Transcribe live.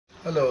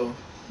Hello,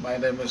 my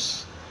name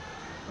is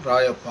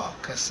Rayappa.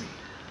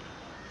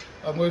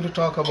 I'm going to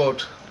talk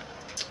about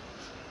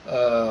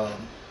uh,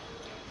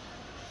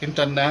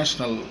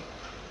 international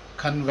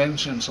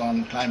conventions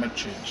on climate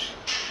change.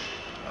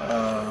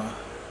 Uh,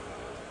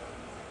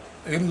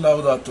 in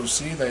Laudato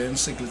Si, the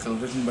encyclical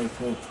written by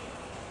Pope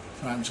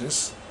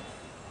Francis,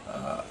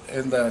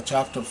 in the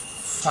chapter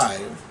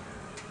 5,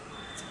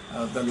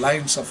 the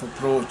lines of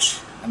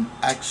approach and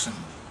action,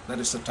 that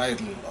is the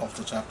title of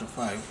the chapter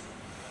 5,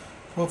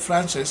 Pope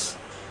Francis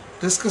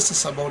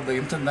discusses about the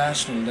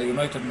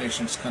United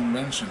Nations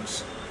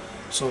conventions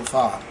so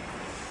far.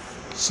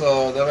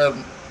 So there were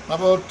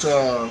about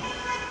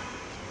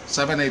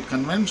 7, 8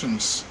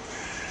 conventions.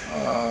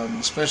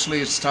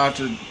 Especially it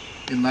started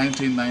in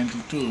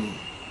 1992,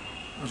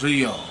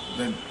 Rio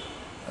de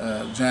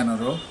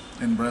Janeiro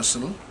in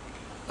Brazil,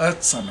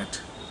 Earth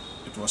Summit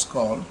it was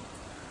called,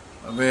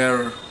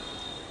 where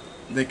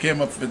they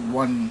came up with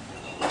one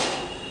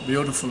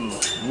beautiful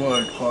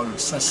word called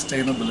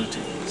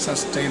sustainability,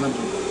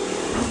 sustainable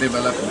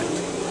development.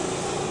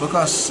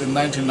 Because in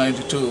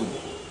 1992,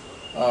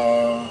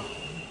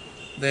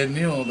 they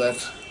knew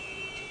that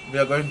we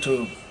are going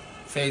to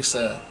face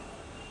a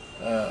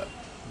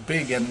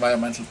big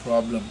environmental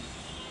problem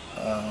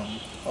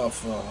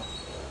of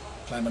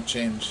climate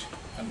change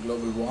and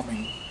global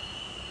warming.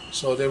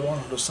 So they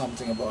want to do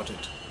something about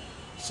it.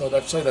 So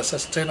that's why the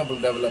sustainable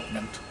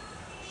development,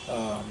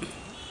 um,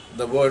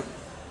 the word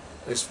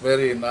is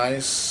very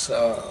nice,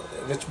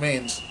 which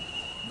means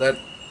that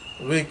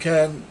we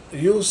can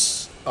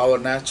use our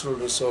natural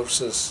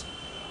resources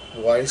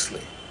wisely.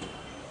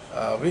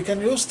 We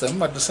can use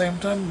them, at the same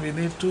time we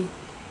need to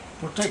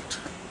protect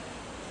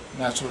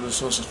natural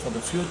resources for the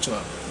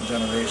future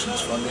generations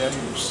for their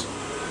use.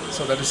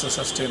 So that is a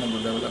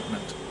sustainable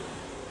development.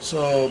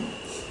 So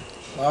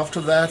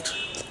after that,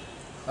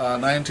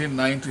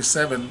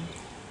 1997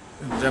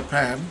 in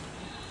Japan,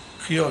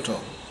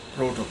 Kyoto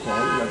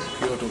Protocol, like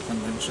Kyoto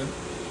Convention,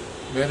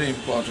 very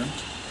important,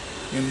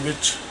 in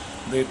which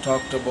they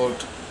talked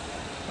about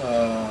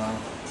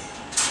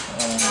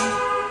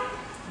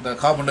the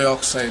carbon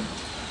dioxide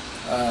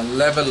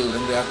level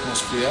in the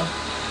atmosphere,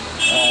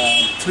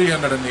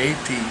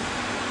 380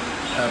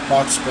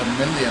 parts per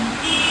million.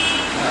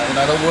 In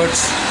other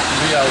words,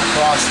 we have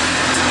crossed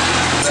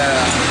the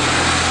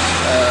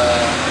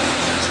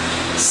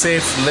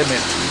safe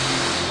limit.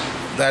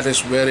 That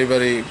is very,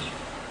 very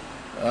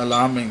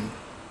alarming.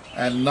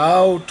 And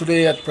now,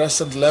 today, at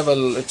present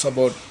level, it's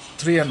about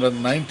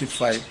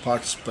 395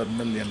 parts per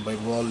million by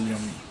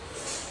volume.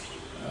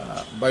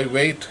 By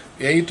weight,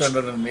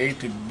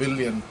 880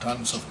 billion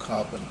tons of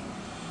carbon.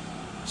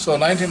 So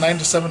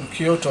 1997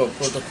 Kyoto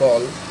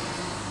Protocol,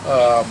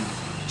 um,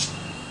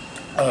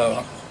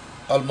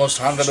 almost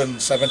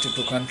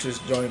 172 countries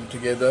joined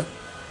together,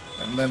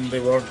 and then they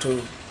want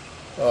to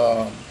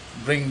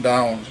bring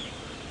down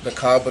the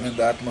carbon in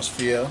the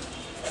atmosphere.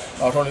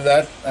 Not only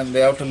that, and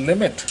they have to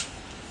limit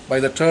by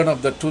the turn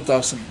of the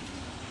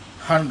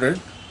 2100,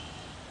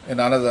 in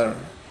another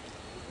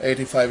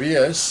 85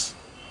 years,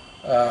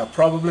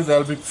 probably there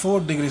will be 4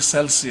 degrees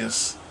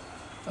Celsius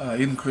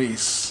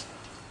increase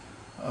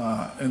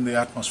in the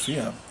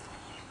atmosphere,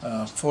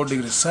 4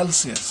 degrees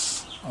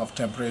Celsius of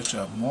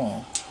temperature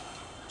more.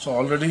 So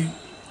already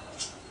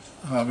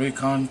we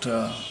can't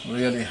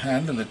really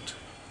handle it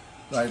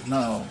right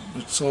now.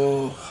 It's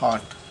so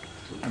hot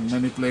in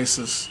many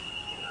places.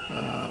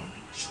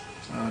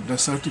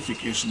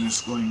 Desertification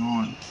is going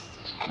on,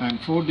 and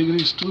 4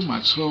 degrees too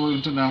much. So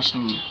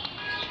international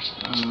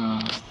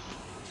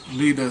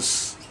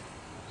leaders,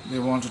 they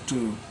wanted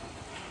to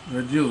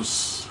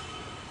reduce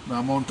the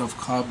amount of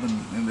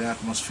carbon in the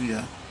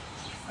atmosphere,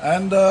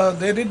 and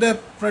they did a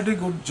pretty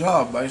good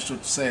job, I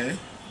should say.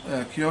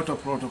 Kyoto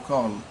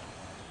Protocol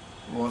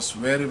was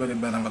very, very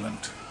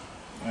benevolent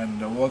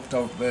and worked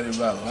out very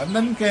well. And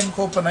then came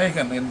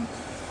Copenhagen in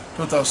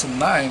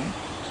 2009,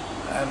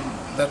 and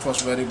that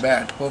was very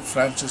bad. Pope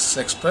Francis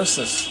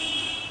expresses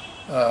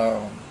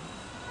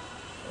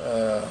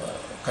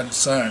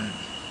concern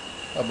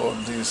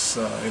about these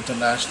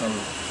international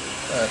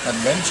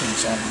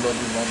conventions on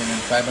global warming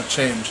and climate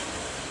change.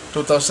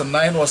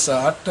 2009 was an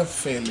utter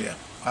failure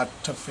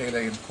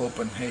in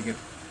Copenhagen.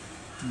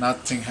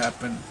 Nothing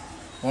happened.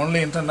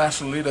 Only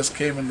international leaders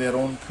came in their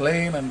own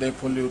plane and they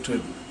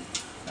polluted,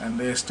 and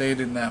they stayed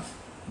in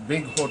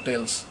big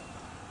hotels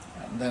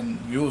and then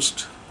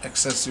used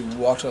excessive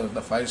water,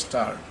 the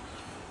 5-star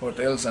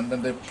hotels, and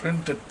then they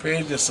printed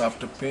pages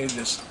after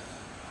pages.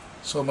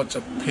 So much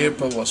of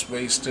paper was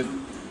wasted,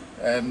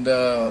 and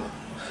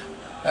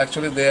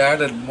actually they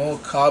added more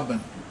carbon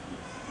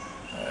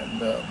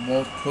and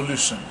more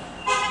pollution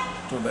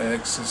to the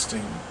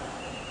existing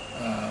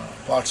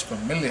parts per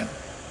million.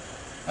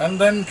 And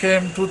then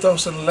came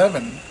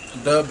 2011,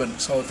 Durban,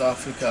 South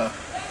Africa,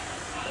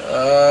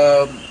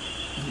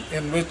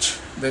 in which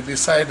they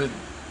decided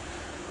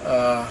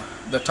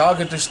the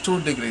target is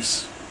 2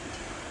 degrees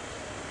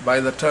by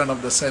the turn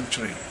of the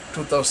century.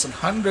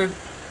 2100,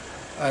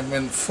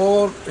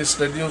 4 is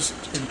reduced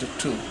into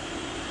 2.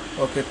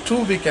 Okay,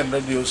 2 we can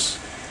reduce,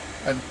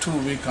 and 2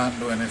 we can't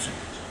do anything.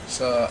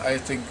 So I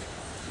think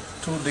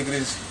 2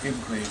 degrees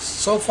increase.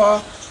 So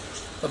far,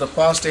 for the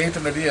past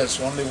 800 years,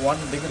 only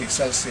 1 degree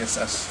Celsius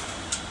has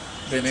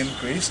been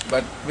increased,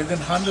 but within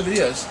 100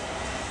 years,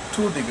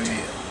 2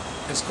 degree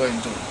is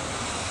going to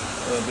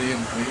be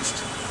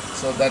increased.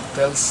 So that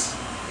tells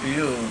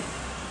you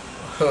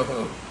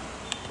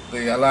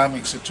the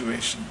alarming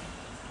situation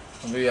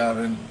we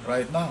are in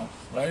right now.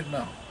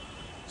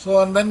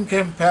 So, and then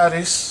came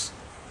Paris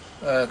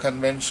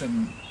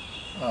Convention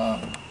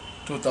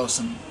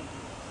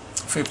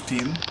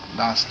 2015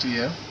 last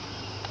year,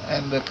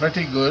 and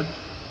pretty good.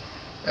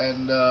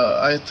 And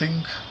I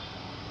think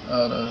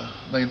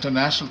the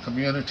international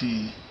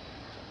community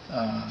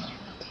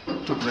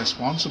took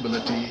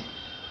responsibility,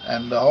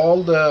 and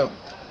all the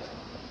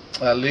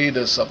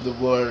leaders of the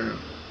world,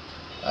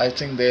 I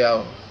think they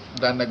have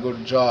done a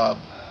good job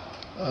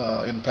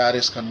in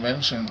Paris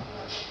Convention,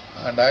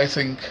 and I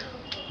think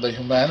the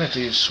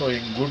humanity is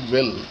showing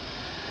goodwill,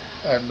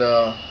 and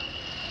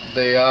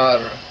they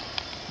are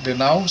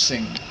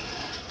denouncing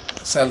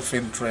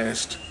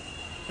self-interest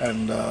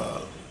and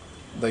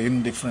the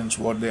indifference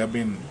what they have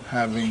been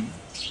having,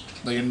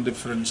 the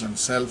indifference and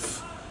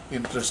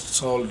self-interest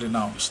is all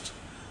denounced.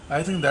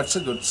 I think that's a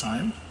good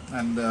sign.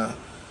 And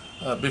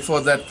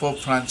before that, Pope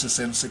Francis'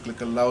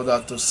 encyclical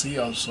Laudato Si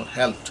also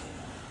helped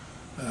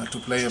to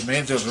play a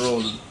major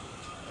role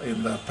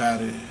in the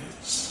Paris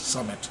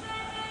summit.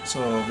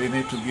 So we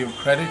need to give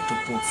credit to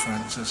Pope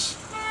Francis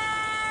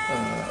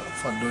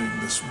for doing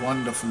this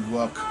wonderful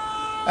work.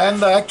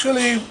 And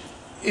actually,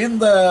 in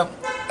the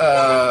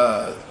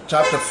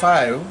chapter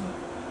 5,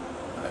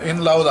 in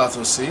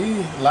Laudato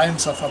Si,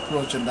 Lines of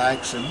Approach and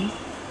Action,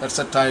 that's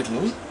the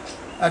title.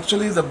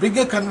 Actually, the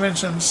bigger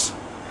conventions,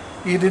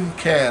 he didn't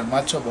care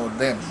much about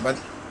them, but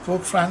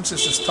Pope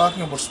Francis is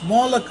talking about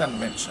smaller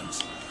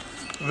conventions,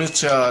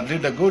 which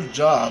did a good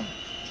job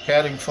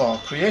caring for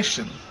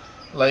creation,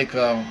 like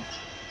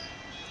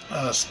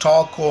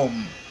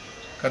Stockholm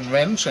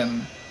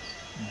Convention,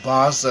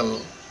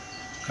 Basel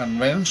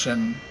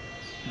Convention,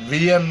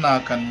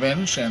 Vienna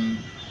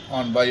Convention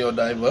on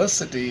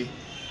Biodiversity,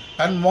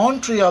 and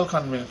Montreal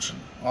Convention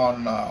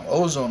on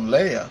ozone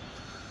layer.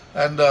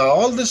 And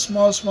all these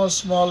small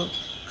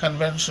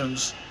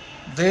conventions,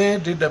 they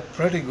did a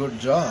pretty good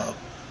job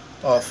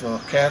of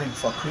caring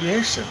for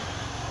creation,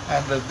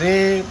 and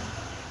they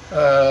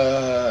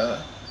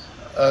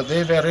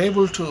were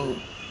able to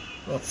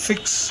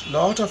fix a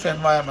lot of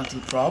environmental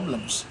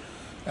problems.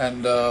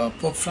 And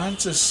Pope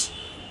Francis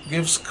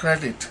gives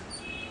credit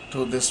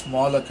to the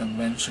smaller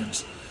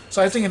conventions.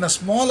 So I think in a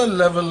smaller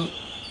level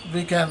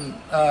we can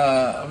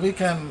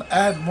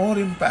add more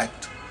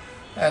impact,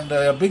 and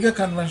a bigger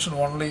convention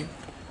only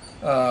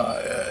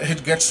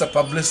it gets the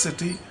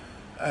publicity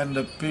and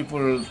the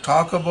people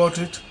talk about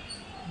it,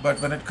 but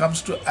when it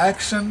comes to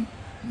action,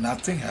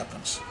 nothing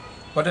happens.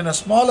 But in a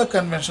smaller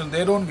convention,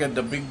 they don't get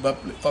the big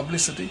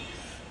publicity,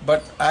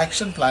 but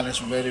action plan is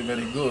very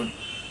good,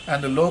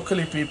 and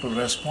locally people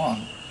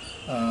respond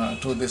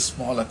to these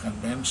smaller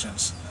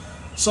conventions.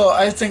 So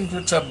I think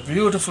it's a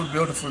beautiful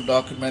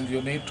document.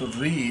 You need to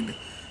read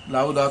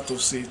Laudato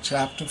Si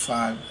chapter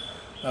 5,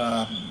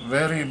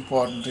 very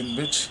important, in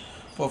which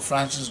Pope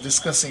Francis is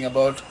discussing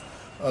about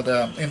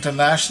the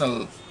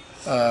international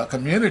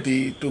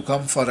community to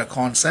come for a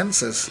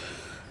consensus,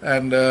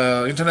 and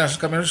international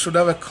community should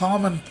have a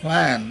common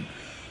plan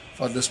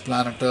for this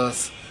planet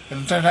Earth.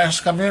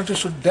 International community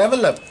should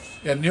develop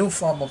a new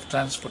form of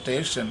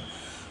transportation,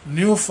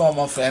 new form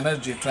of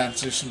energy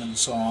transition, and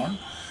so on.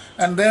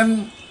 And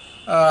then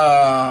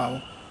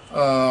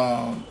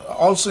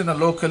also in a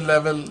local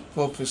level,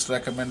 Pope is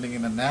recommending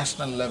in a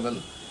national level.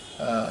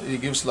 He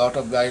gives a lot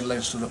of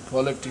guidelines to the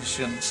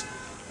politicians,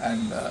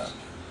 and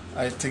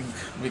I think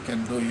we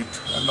can do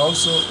it. And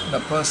also in a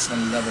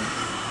personal level,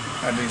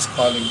 and he's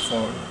calling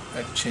for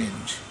a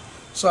change.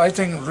 So I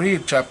think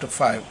read chapter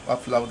 5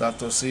 of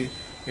Laudato Si.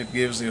 It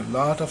gives you a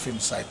lot of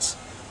insights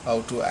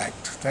how to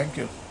act. Thank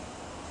you.